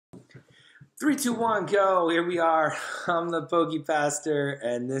3, 2, 1, go. Here we are. I'm the PokePastor,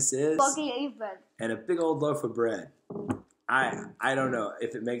 and this is Eevee. And a big old loaf of bread. I don't know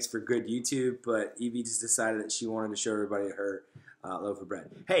if it makes for good YouTube, but Eevee just decided that she wanted to show everybody her loaf of bread.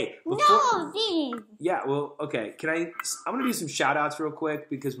 Hey, yeah, well, okay. I'm gonna do some shout outs real quick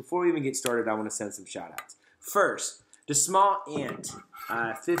because before we even get started, I want to send some shout outs. First, to Small Ant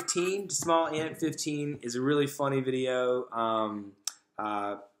 15. Small Ant 15 is a really funny video.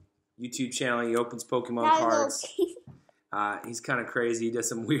 YouTube channel. He opens Pokemon cards. He's kind of crazy. He does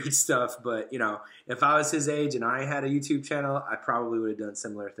some weird stuff, but you know, if I was his age and I had a YouTube channel, I probably would have done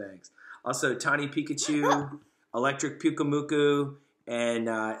similar things. Also, Tiny Pikachu, Electric Pukamuku, and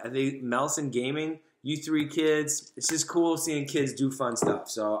I think Melson Gaming. You three kids, it's just cool seeing kids do fun stuff.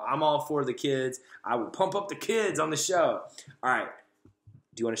 So I'm all for the kids. I will pump up the kids on the show. All right.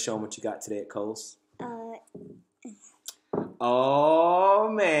 Do you want to show them what you got today at Kohl's? Oh,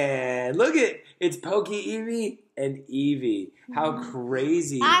 man. Look it's Poke Eevee and Eevee. How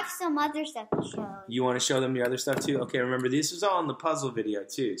crazy. I have some other stuff to show. You want to show them your other stuff, too? Okay, remember, this was all in the puzzle video,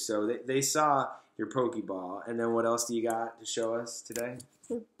 too. So they saw your Pokeball. And then what else do you got to show us today?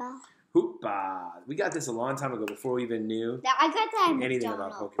 Hoopa. We got this a long time ago before we even knew anything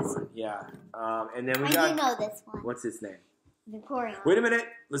about Pokemon. Yeah. And then we got... I do know this one. What's its name? Victoria. Wait a minute.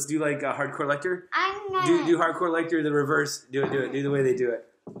 Let's do like a hardcore lector. Do hardcore lector the reverse. Do it. Do the way they do it.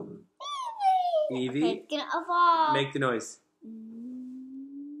 Eevee. It's gonna evolve. Make the noise.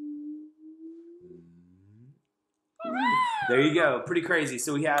 There you go. Pretty crazy.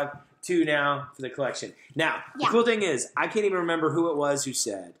 So we have 2 now for the collection. Now, the cool thing is, I can't even remember who it was who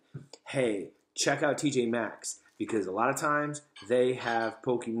said, hey, check out TJ Maxx. Because a lot of times they have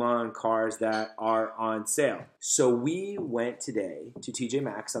Pokemon cards that are on sale. So we went today to TJ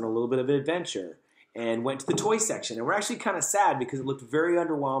Maxx on a little bit of an adventure and went to the toy section. And we're actually kind of sad because it looked very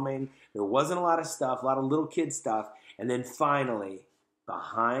underwhelming. There wasn't a lot of stuff, a lot of little kid stuff. And then finally,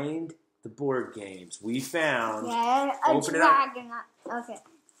 behind the board games, we found... Yeah, a Dragonite. Okay.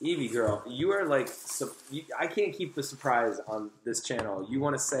 Eevee girl, you are like... I can't keep the surprise on this channel. You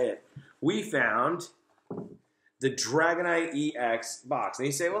want to say it. We found... the Dragonite EX box. And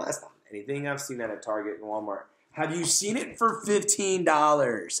you say, well, that's not anything. I've seen that at Target and Walmart. Have you seen it for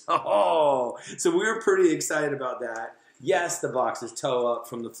 $15? Oh, so we were pretty excited about that. Yes, the box is toe up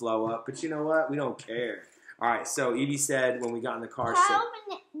from the flow up, but you know what? We don't care. All right, so Eevee said when we got in the car... Can I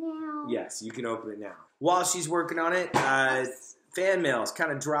open it now? Yes, you can open it now. While she's working on it, fan mail's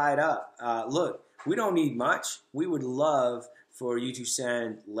kind of dried up. Look, we don't need much. We would love for you to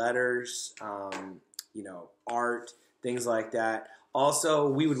send letters, you know, art, things like that. Also,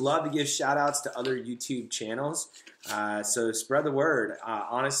 we would love to give shout outs to other YouTube channels. So spread the word.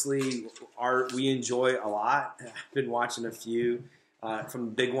 Honestly, we enjoy a lot. I've been watching a few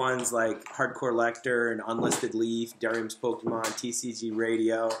from big ones like Hardcore Lector and Unlisted Leaf, Darium's Pokemon, TCG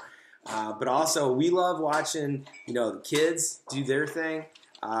Radio. But also, we love watching, you know, the kids do their thing.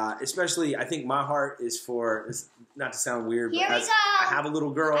 Especially, I think my heart is for, not to sound weird, but I have a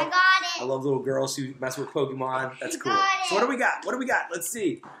little girl. I got it. I love little girls who mess with Pokemon. That's cool. Got So what do we got? What do we got? Let's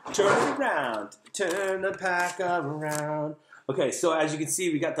see. Turn it around. Turn the pack around. Okay, so as you can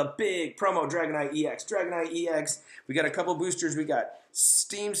see, we got the big promo Dragonite EX. Dragonite EX. We got a couple boosters. We got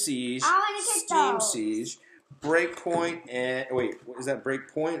Steam Siege. Siege. Breakpoint and... Wait, is that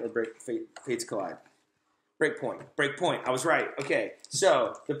Breakpoint or Fates Collide? Breakpoint. I was right. Okay,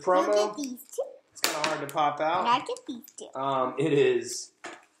 so the promo, it's kind of hard to pop out. I get these two. It is,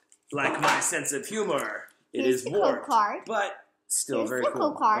 like my sense of humor, it is warped, but still very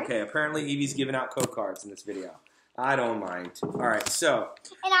cool. Okay, apparently Eevee's giving out code cards in this video. I don't mind. All right, so.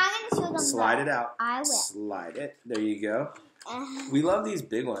 And I'm going to show them. Slide it out. I will. Slide it. There you go. We love these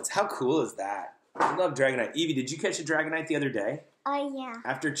big ones. How cool is that? I love Dragonite. Eevee, did you catch a Dragonite the other day? Oh, yeah.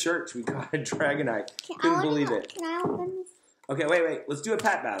 After church, we got a Dragonite. Couldn't believe it. Can I open this? Okay, wait. Let's do a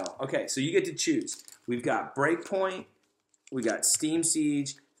pet battle. Okay, so you get to choose. We've got Breakpoint, we got Steam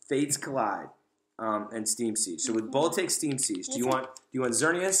Siege, Fates Collide, and Steam Siege. So we'll both take Steam Siege. Do you want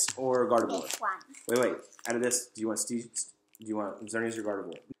Xerneas or Gardevoir? This one. Wait. Out of this, do you want Xerneas or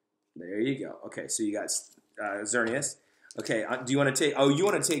Gardevoir? There you go. Okay, so you got Xerneas. Okay, do you want to take... Oh, you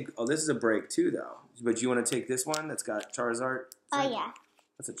want to take... Oh, this is a break too, though. But you want to take this one that's got Charizard? Oh, yeah.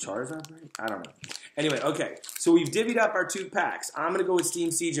 That's a Charizard break? I don't know. Anyway, okay. So we've divvied up our 2 packs. I'm going to go with Steam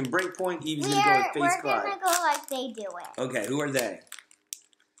Siege and Breakpoint. Eevee's going to go with Face Collide. We're going to go like they do it. Okay, who are they?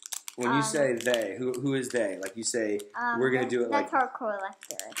 When you say they, who is they? Like you say, we're going to do it like... That's Hardcore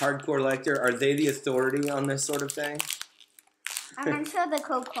Lector. Hardcore Lector. Are they the authority on this sort of thing? I'm going to show the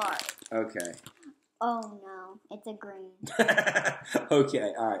code card. Okay. Oh no, it's a green.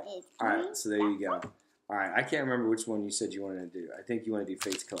 Okay, all right. It's All green. right, so there you go. All right, I can't remember which one you said you wanted to do. I think you want to do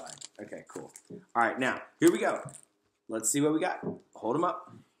Fates Collide. Okay, cool. All right, now, here we go. Let's see what we got. Hold them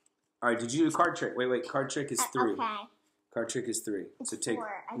up. All right, did you do card trick? Wait, card trick is 3. Okay. Card trick is 3. It's So take 4.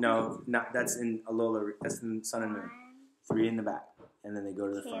 no, not that's in Alola. That's in Sun and Moon. 3 in the back, and then they go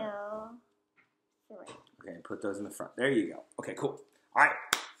to the 2, front. 3. Okay, put those in the front. There you go. Okay, cool. All right,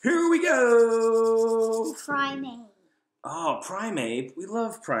 here we go. Primate. Oh, Primate. We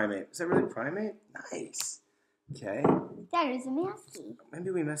love Primate. Is that really Primate? Nice. Okay. That is a Masky. Maybe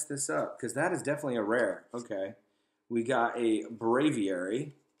we messed this up, because that is definitely a rare. Okay. We got a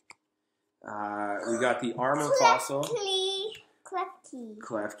Braviary. We got the Armor Fossil. Klefki.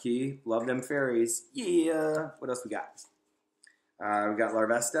 Klefki. Love them fairies. Yeah. What else we got? We got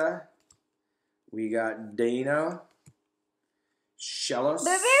Larvesta. We got Dano. Shellos.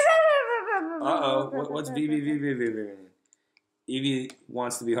 Uh-oh. What's VVVVVV? Eevee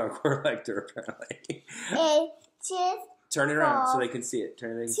wants to be hardcore lector, apparently. It's just Turn it around so they can see it.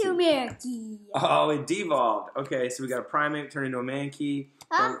 Turn it to Mankey. Oh, it devolved. Okay, so we got a Primate turn into a Mankey.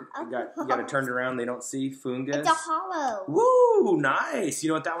 You got to turn it around. They don't see Fungus. It's a hollow. Woo, nice. You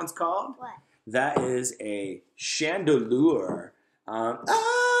know what that one's called? What? That is a Chandelure. I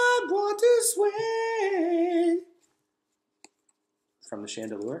want to swing. From the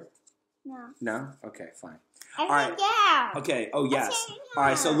Chandelure? No. No? Okay, fine. I All right. said yeah. Okay. Oh, yes. All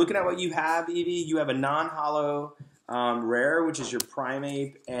right. So looking at what you have, Eevee, you have a non-hollow rare, which is your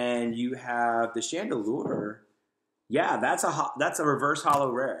Primate, and you have the Chandelure. Yeah, that's a reverse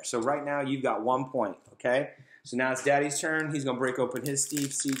hollow rare. So right now you've got 1 point. Okay. So now it's Daddy's turn. He's gonna break open his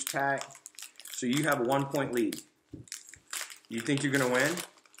Siege pack. So you have a 1 point lead. You think you're gonna win?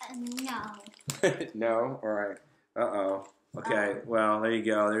 No. No. All right. Uh-oh. Okay. Well, there you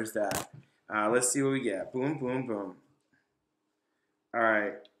go. There's that. Let's see what we get. Boom, boom, boom. All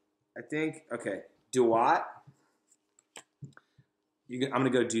right. I think, okay. Do what? I'm going to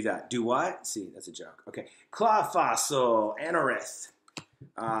go do that. Do what? See, that's a joke. Okay. Claw Fossil, Anorith,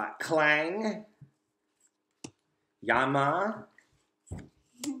 Clang, Yama,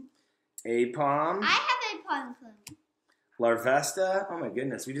 Apom, I have a Apom. Larvesta. Oh my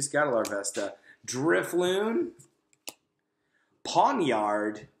goodness, we just got a Larvesta. Drifloon,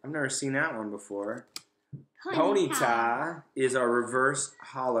 Pawniard. I've never seen that one before. Ponyta is our reverse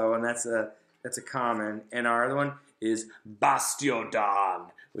hollow, and that's a common. And our other one is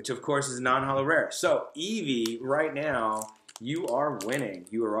Bastiodon, which of course is non-hollow rare. So Eevee, right now, you are winning.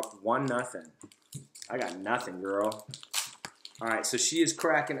 You are up 1-0. I got nothing, girl. All right, so she is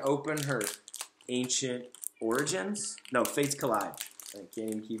cracking open her Ancient Origins. No, Fates Collide. I can't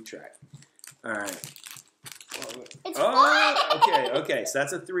even keep track. All right. It's Okay. So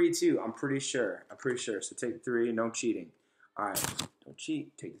that's a 3-2. I'm pretty sure. So take 3. No cheating. All right. Don't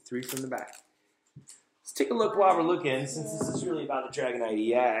cheat. Take the 3 from the back. Let's take a look while we're looking, since this is really about the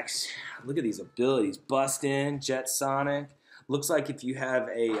Dragonite EX. Look at these abilities. Bust in, Jet Sonic. Looks like if you have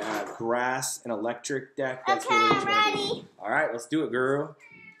a grass and electric deck, that's okay, really what I'm you want to ready. do. All right, let's do it, girl.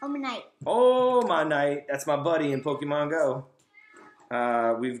 Oh, my night. Oh, my knight. That's my buddy in Pokemon Go.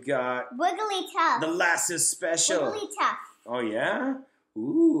 We've got Wigglytuff. the Lassus Special. Wigglytuff. Oh, yeah?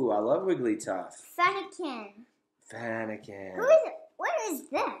 Ooh, I love Wigglytuff. Fennekin. Fennekin. Who is it? What is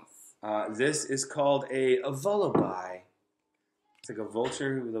this? This is called a lullaby. It's like a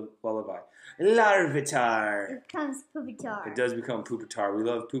vulture with a lullaby. Larvitar. It becomes Pupitar. It does become Pupitar. We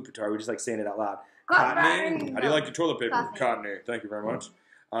love Pupitar. We just like saying it out loud. Cottony. Cottony. How do you like your toilet paper? Coughing. Cottony. Thank you very much.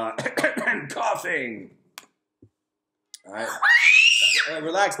 Coughing. All right.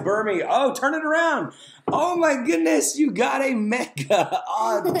 Relax, Burmy. Oh, turn it around. Oh, my goodness. You got a Mega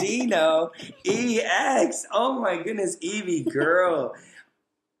Audino EX. Oh, my goodness. Eevee, girl.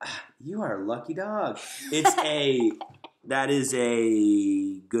 You are a lucky dog. That is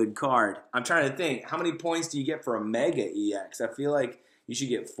a good card. I'm trying to think. How many points do you get for a Mega EX? I feel like you should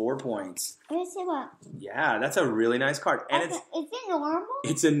get 4 points. Let me see what. Yeah, that's a really nice card. And is it normal?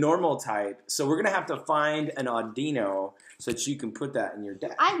 it's a normal type. So we're going to have to find an Audino so that you can put that in your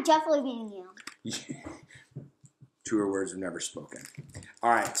deck. I'm definitely beating you. Truer words are never spoken.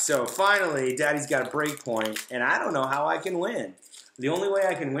 All right, so finally, Daddy's got a break point, and I don't know how I can win. The only way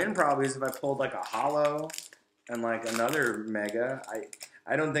I can win probably is if I pulled like a hollow and like another Mega.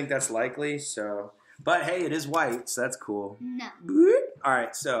 I don't think that's likely, so... But hey, it is white, so that's cool. No. All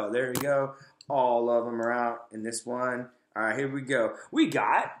right, so there we go. All of them are out in this one. All right, here we go. We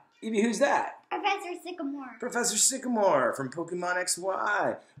got... Eevee, who's that? Professor Sycamore. Professor Sycamore from Pokemon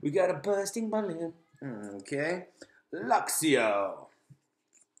XY. We got a bursting balloon. Okay. Luxio.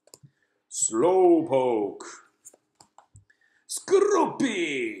 Slowpoke.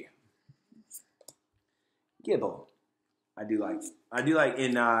 Scroopy. Gibble. I do like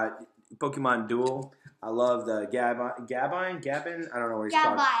in Pokemon Duel. I love the Gabin. I don't know what he's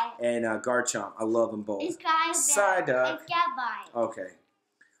called. And Garchomp. I love them both. It's Gabin. Psyduck. It's Gabin. Okay.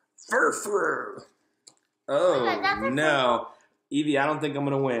 Furfru. Oh no, Eevee. I don't think I'm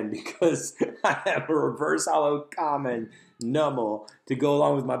gonna win because I have a reverse hollow common Numble to go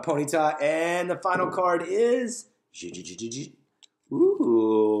along with my Ponyta, and the final card is.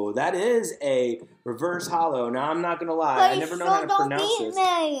 Ooh, that is a reverse hollow. Now, I'm not going to lie. I never know how to pronounce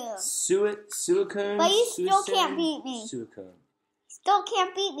this. Suicune? But you still can't beat me. Suicune. Still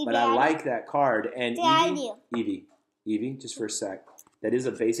can't beat me, But Daddy. I like that card. And Eevee, just for a sec. That is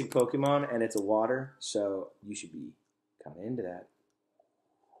a basic Pokemon, and it's a water, so you should be kind of into that.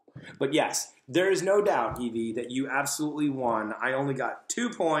 But yes, there is no doubt, Eevee, that you absolutely won. I only got 2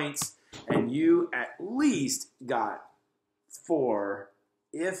 points, and you at least got 4,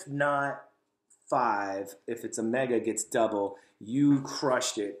 if not 5. If it's a mega gets double, you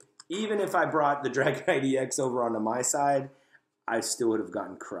crushed it. Even if I brought the Dragonite EX over onto my side, I still would have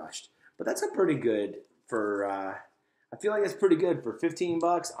gotten crushed. But that's a pretty good for, I feel like it's pretty good for 15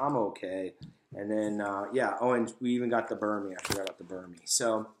 bucks. I'm okay. And then, yeah, oh, and we even got the Burmy. I forgot about the Burmy.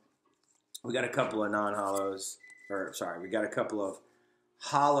 So we got a couple of non-hollows, or sorry, we got a couple of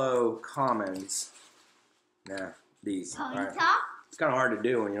hollow commons. Nah. These. Ponyta? Right. It's kind of hard to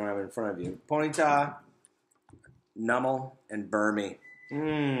do when you don't have it in front of you. Ponyta, Numble, and Burmy.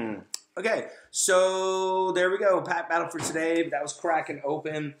 Okay, so there we go. Pack battle for today. That was cracking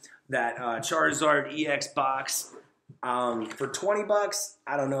open that Charizard EX box. For 20 bucks,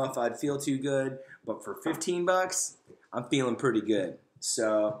 I don't know if I'd feel too good, but for 15 bucks, I'm feeling pretty good.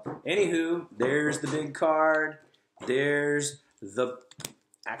 So, anywho, there's the big card. There's the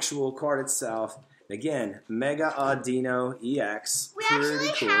actual card itself. Again, Mega Audino EX. We actually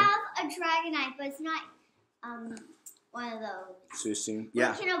have a Dragonite, but it's not one of those. So soon?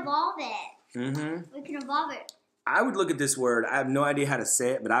 Yeah. We can evolve it. Mm-hmm. We can evolve it. I would look at this word. I have no idea how to say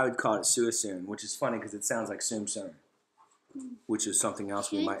it, but I would call it Suicune, which is funny because it sounds like Tsum Tsum, which is something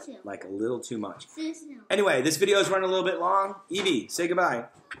else we might like a little too much. Anyway, this video is running a little bit long. Eevee, say goodbye.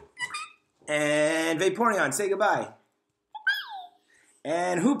 And Vaporeon, say goodbye.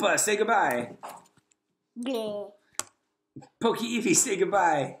 And Hoopa, say goodbye. Yeah. Poke Eevee, say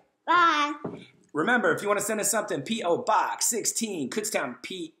goodbye. Bye. Remember, if you want to send us something, P.O. Box 16, Kutztown,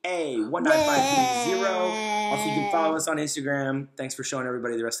 PA 19530. Also, you can follow us on Instagram. Thanks for showing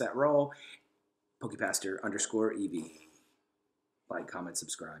everybody the rest of that roll. PokePastor _Eevee. Like, comment,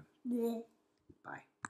 subscribe.